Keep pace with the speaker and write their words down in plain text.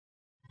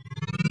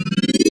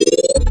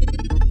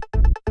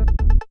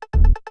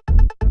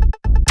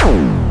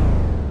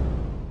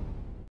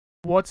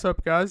What's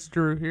up, guys?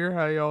 Drew here.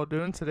 How y'all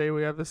doing? Today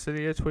we have a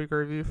Cydia Tweak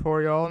review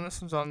for y'all, and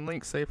this one's on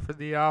LinkSafe for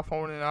the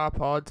iPhone and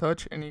iPod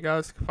Touch, and you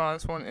guys can find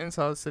this one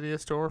inside the Cydia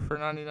store for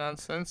 99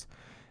 cents.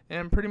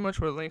 And pretty much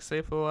what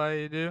LinkSafe will allow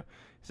you to do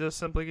is just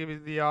simply give you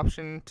the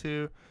option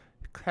to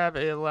have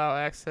it allow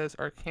access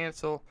or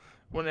cancel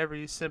whenever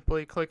you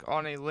simply click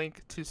on a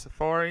link to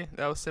Safari.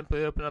 That will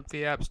simply open up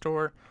the App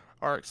Store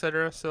or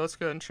etc. So let's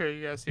go ahead and show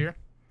you guys here.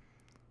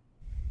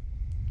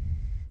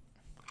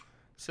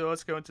 So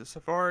let's go into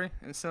Safari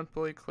and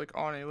simply click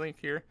on a link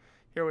here.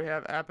 Here we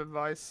have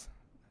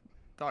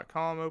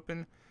appadvice.com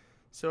open.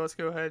 So let's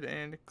go ahead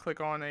and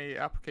click on a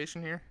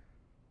application here.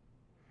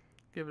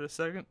 Give it a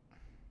second.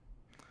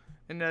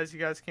 And as you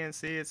guys can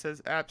see, it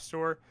says App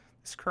Store.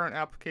 This current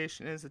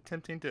application is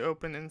attempting to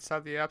open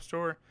inside the App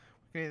Store.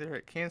 We can either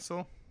hit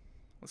cancel.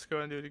 Let's go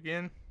ahead and do it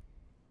again.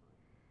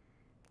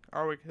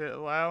 Or we can hit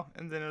allow,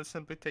 and then it'll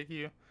simply take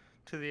you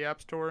to the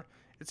App Store.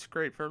 It's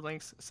great for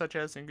links such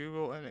as in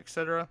Google and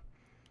etc.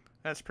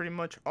 That's pretty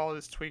much all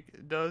this tweak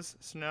does.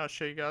 So now I'll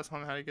show you guys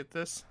on how to get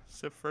this.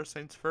 So first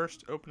things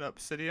first, open up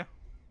Cydia.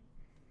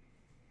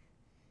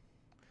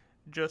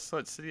 Just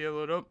let Cydia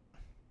load up.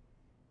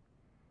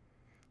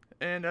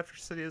 And after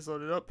Cydia is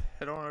loaded up,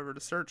 head on over to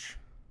search.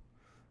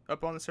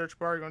 Up on the search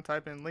bar, you're going to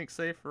type in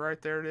LinkSafe.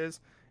 Right there it is.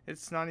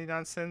 It's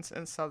 99 cents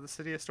inside the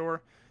Cydia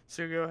store.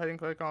 So you go ahead and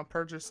click on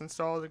purchase,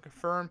 install, and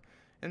confirm.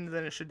 And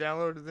then it should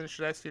download, and then it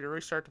should ask you to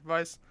restart the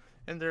device.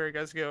 And there you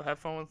guys go. Have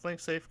fun with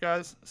LinkSafe,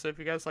 guys. So if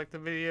you guys like the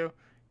video,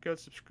 go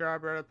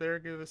subscribe right up there.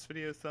 Give this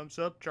video a thumbs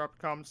up. Drop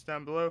comments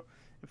down below.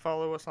 And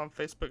follow us on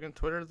Facebook and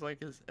Twitter. The link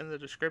is in the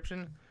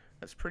description.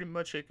 That's pretty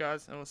much it,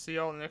 guys. And we'll see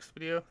y'all in the next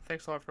video.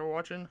 Thanks a lot for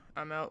watching.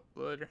 I'm out.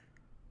 Later.